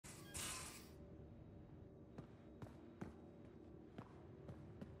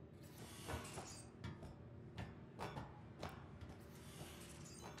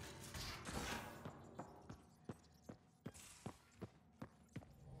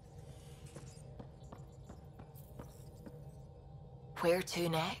Where to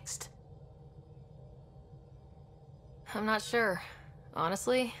next? I'm not sure.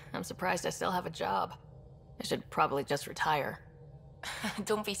 Honestly, I'm surprised I still have a job. I should probably just retire.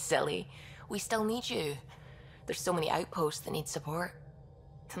 Don't be silly. We still need you. There's so many outposts that need support.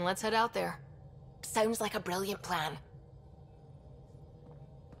 Then let's head out there. Sounds like a brilliant plan.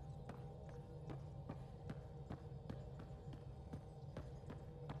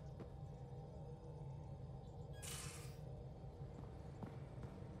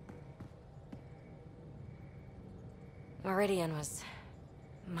 Meridian was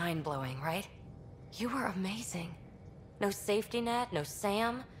mind-blowing, right? You were amazing. No safety net, no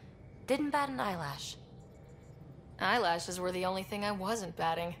Sam. Didn't bat an eyelash. Eyelashes were the only thing I wasn't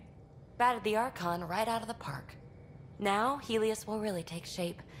batting. Batted the Archon right out of the park. Now, Helios will really take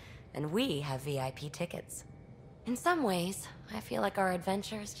shape, and we have VIP tickets. In some ways, I feel like our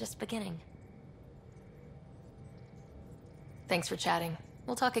adventure is just beginning. Thanks for chatting.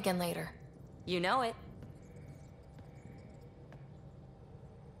 We'll talk again later. You know it.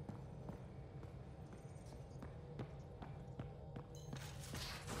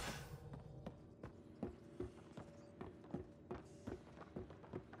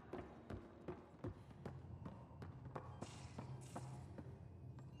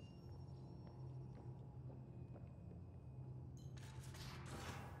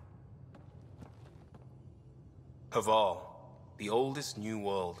 Haval, the oldest new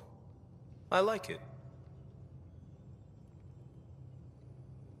world. I like it.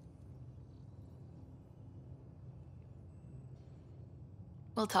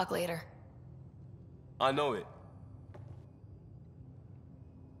 We'll talk later. I know it.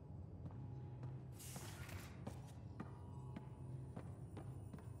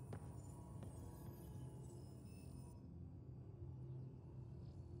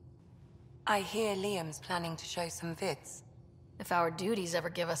 I hear Liam's planning to show some vids. If our duties ever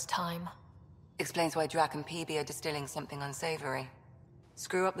give us time. Explains why Drac and PB are distilling something unsavory.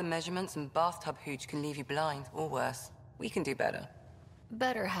 Screw up the measurements and bathtub hooch can leave you blind, or worse. We can do better.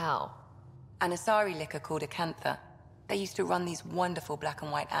 Better how? An Asari liquor called Acantha. They used to run these wonderful black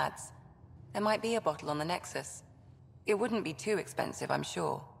and white ads. There might be a bottle on the Nexus. It wouldn't be too expensive, I'm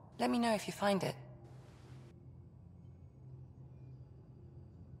sure. Let me know if you find it.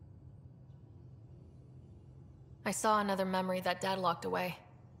 I saw another memory that Dad locked away.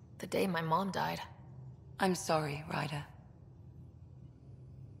 The day my mom died. I'm sorry, Ryder.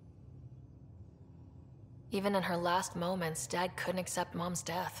 Even in her last moments, Dad couldn't accept Mom's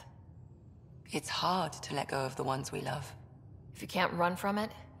death. It's hard to let go of the ones we love. If you can't run from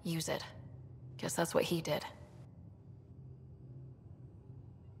it, use it. Guess that's what he did.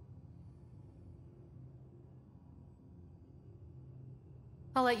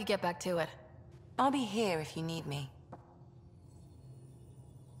 I'll let you get back to it. I'll be here if you need me.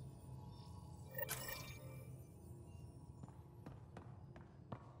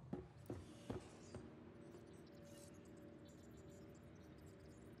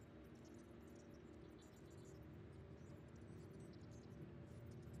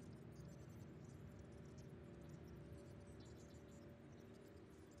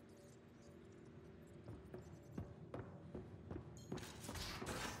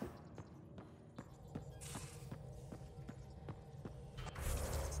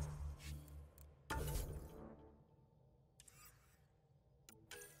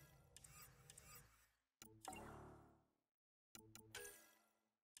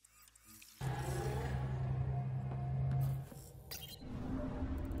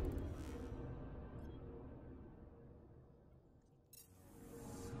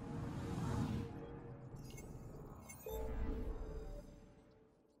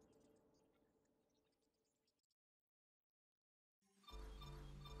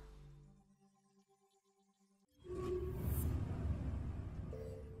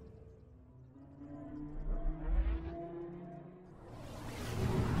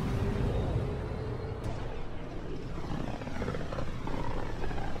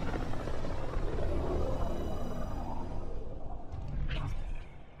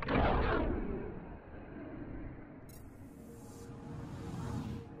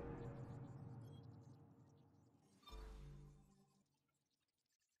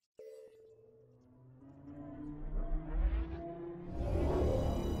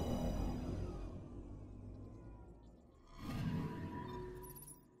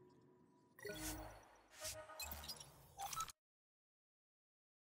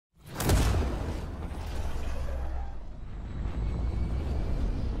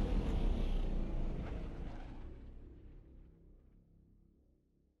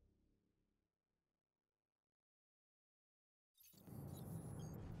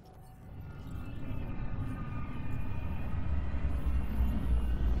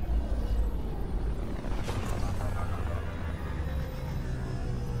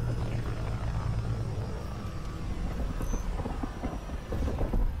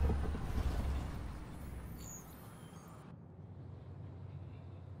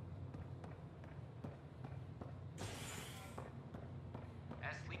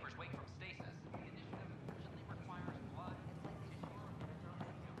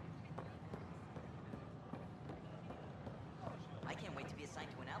 can't wait to be assigned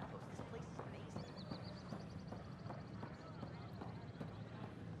to an outpost. This place is amazing.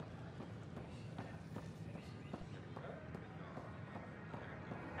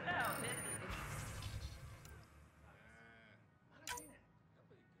 Hello, this is...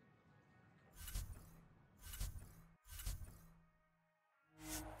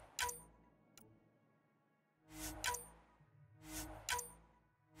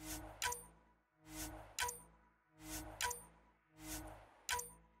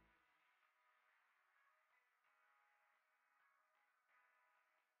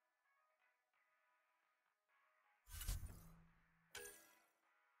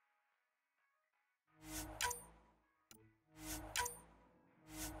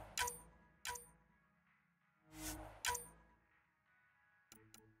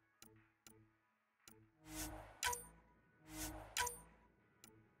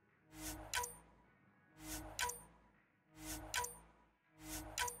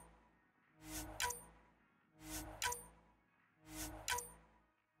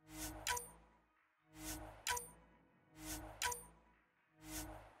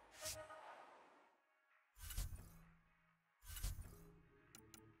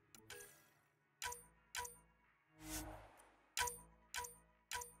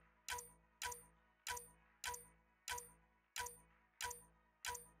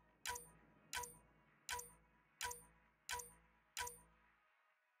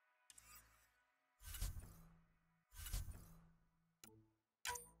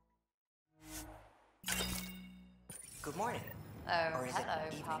 Good morning. Oh, Or is it hello,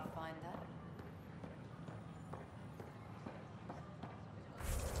 evening? Pathfinder.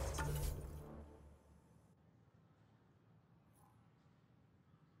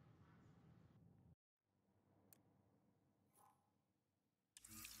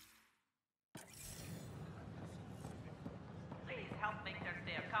 Please help make their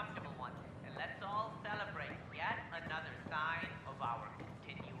stay a comfortable one, and let's all celebrate yet another sign of our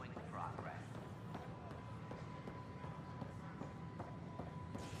continuing progress.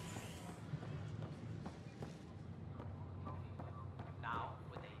 Now,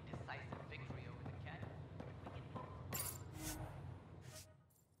 with a decisive victory over the cat, we can focus on...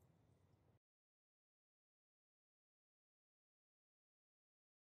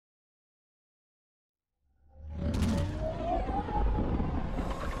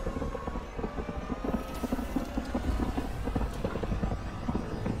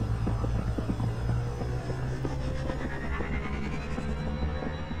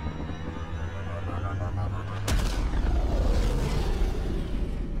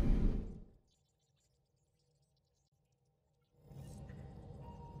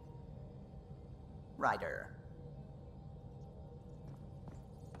 Ryder.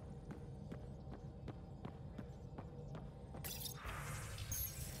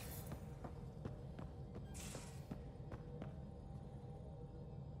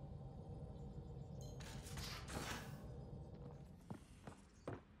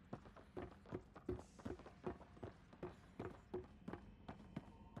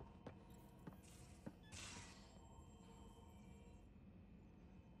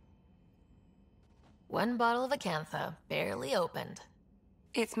 One bottle of Acantha, barely opened.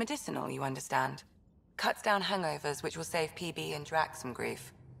 It's medicinal, you understand. Cuts down hangovers, which will save PB and Drax some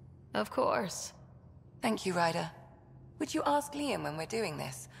grief. Of course. Thank you, Ryder. Would you ask Liam when we're doing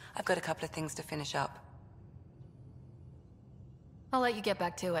this? I've got a couple of things to finish up. I'll let you get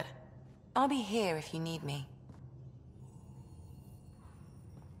back to it. I'll be here if you need me.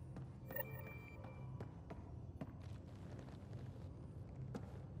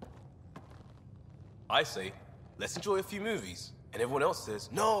 I say, let's enjoy a few movies. And everyone else says,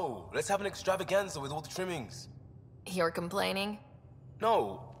 no, let's have an extravaganza with all the trimmings. You're complaining?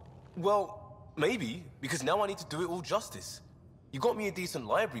 No. Well, maybe, because now I need to do it all justice. You got me a decent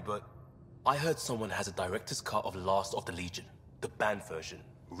library, but I heard someone has a director's cut of Last of the Legion, the banned version,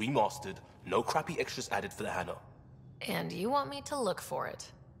 remastered, no crappy extras added for the Hannah. And you want me to look for it?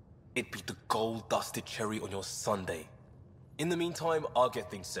 It'd be the gold-dusted cherry on your sundae. In the meantime, I'll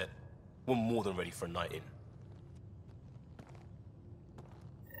get things set. We're more than ready for a night in.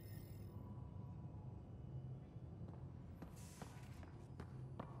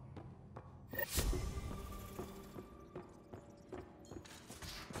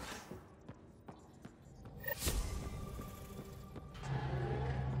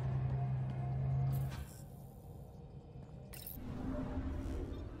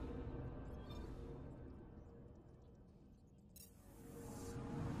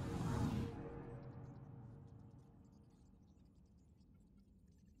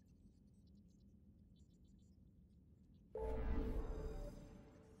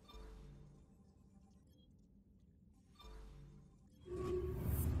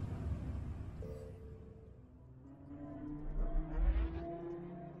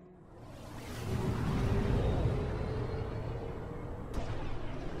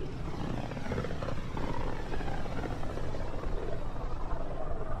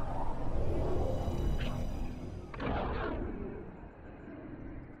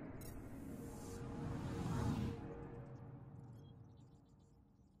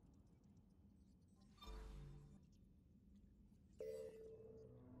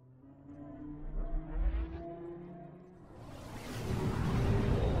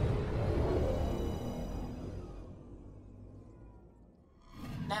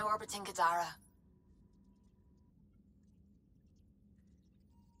 orbiting Kadara.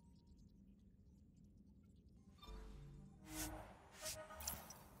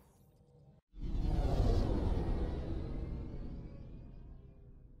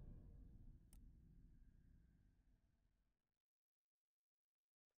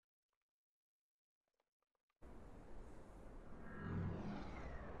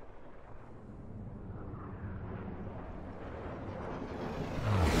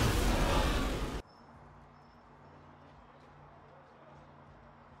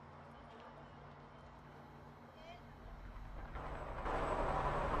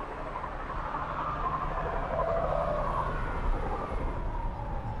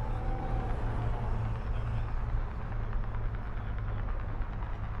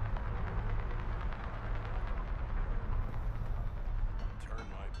 Turn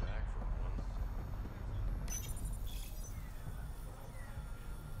my back for once.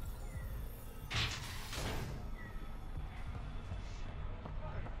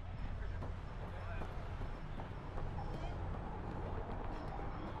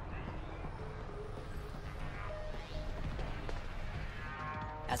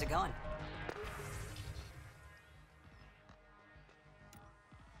 How's it going?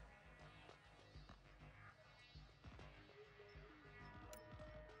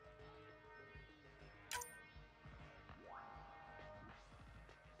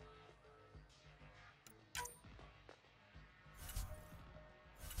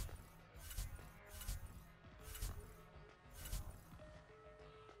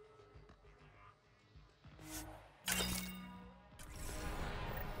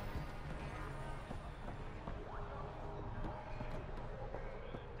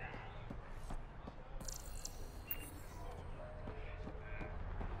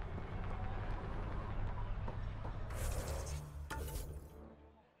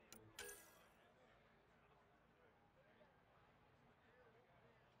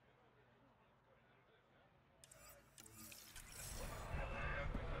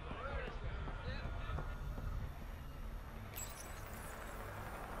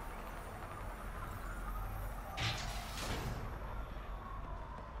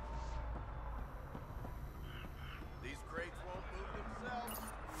 These crates won't move themselves.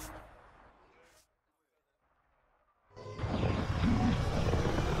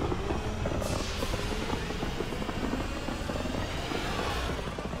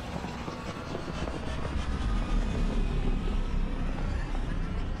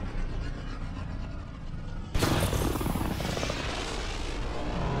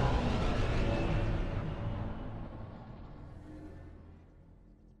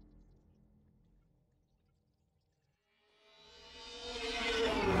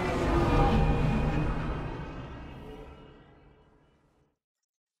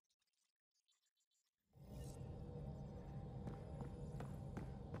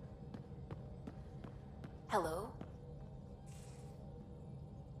 Hello?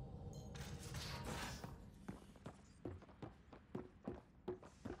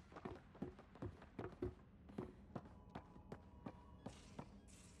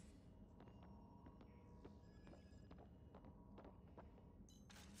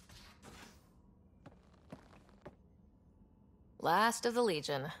 Last of the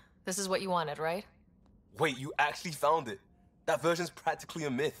Legion. This is what you wanted, right? Wait, you actually found it? That version's practically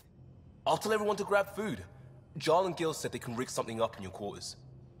a myth. I'll tell everyone to grab food. Jarl and Gil said they can rig something up in your quarters.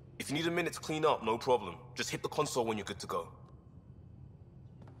 If you need a minute to clean up, no problem. Just hit the console when you're good to go.